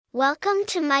Welcome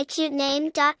to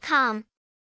mycutename.com.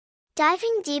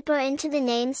 Diving deeper into the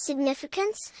name's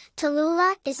significance,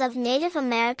 Tallulah is of Native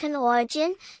American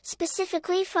origin,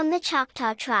 specifically from the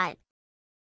Choctaw tribe.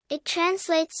 It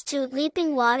translates to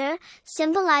leaping water,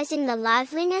 symbolizing the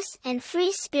liveliness and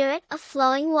free spirit of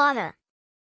flowing water.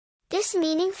 This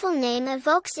meaningful name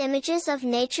evokes images of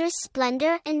nature's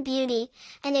splendor and beauty,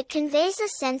 and it conveys a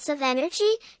sense of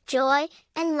energy, joy,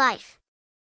 and life.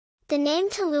 The name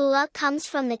Tallulah comes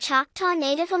from the Choctaw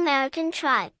Native American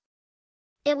tribe.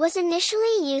 It was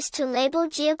initially used to label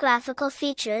geographical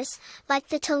features, like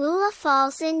the Tallulah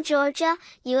Falls in Georgia,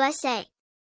 USA.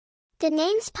 The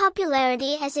name's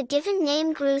popularity as a given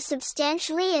name grew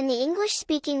substantially in the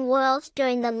English-speaking world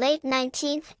during the late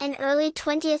 19th and early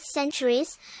 20th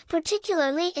centuries,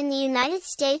 particularly in the United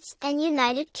States and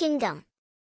United Kingdom.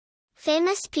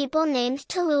 Famous people named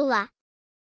Tallulah.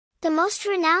 The most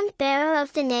renowned bearer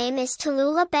of the name is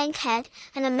Tallulah Bankhead,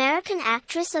 an American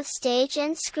actress of stage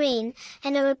and screen,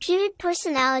 and a reputed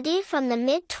personality from the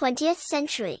mid-20th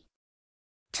century.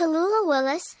 Tallulah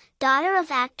Willis, daughter of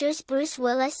actors Bruce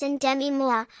Willis and Demi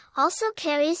Moore, also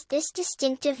carries this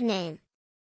distinctive name.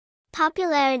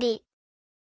 Popularity.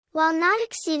 While not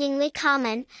exceedingly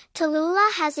common,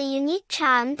 Tallulah has a unique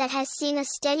charm that has seen a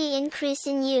steady increase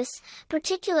in use,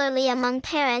 particularly among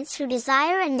parents who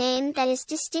desire a name that is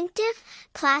distinctive,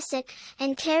 classic,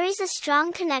 and carries a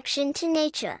strong connection to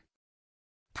nature.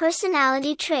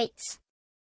 Personality traits.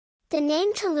 The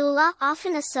name Tallulah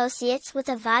often associates with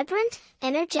a vibrant,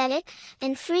 energetic,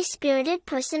 and free-spirited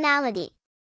personality.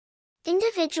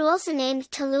 Individuals named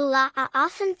Tallulah are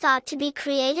often thought to be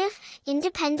creative,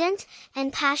 independent,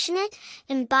 and passionate,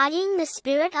 embodying the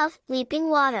spirit of leaping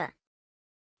water.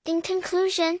 In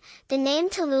conclusion, the name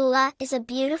Tallulah is a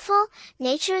beautiful,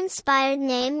 nature-inspired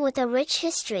name with a rich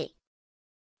history.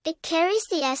 It carries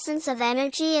the essence of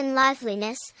energy and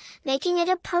liveliness, making it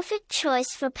a perfect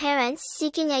choice for parents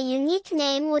seeking a unique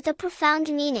name with a profound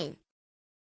meaning.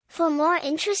 For more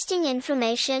interesting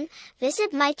information,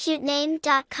 visit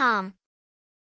mycutename.com.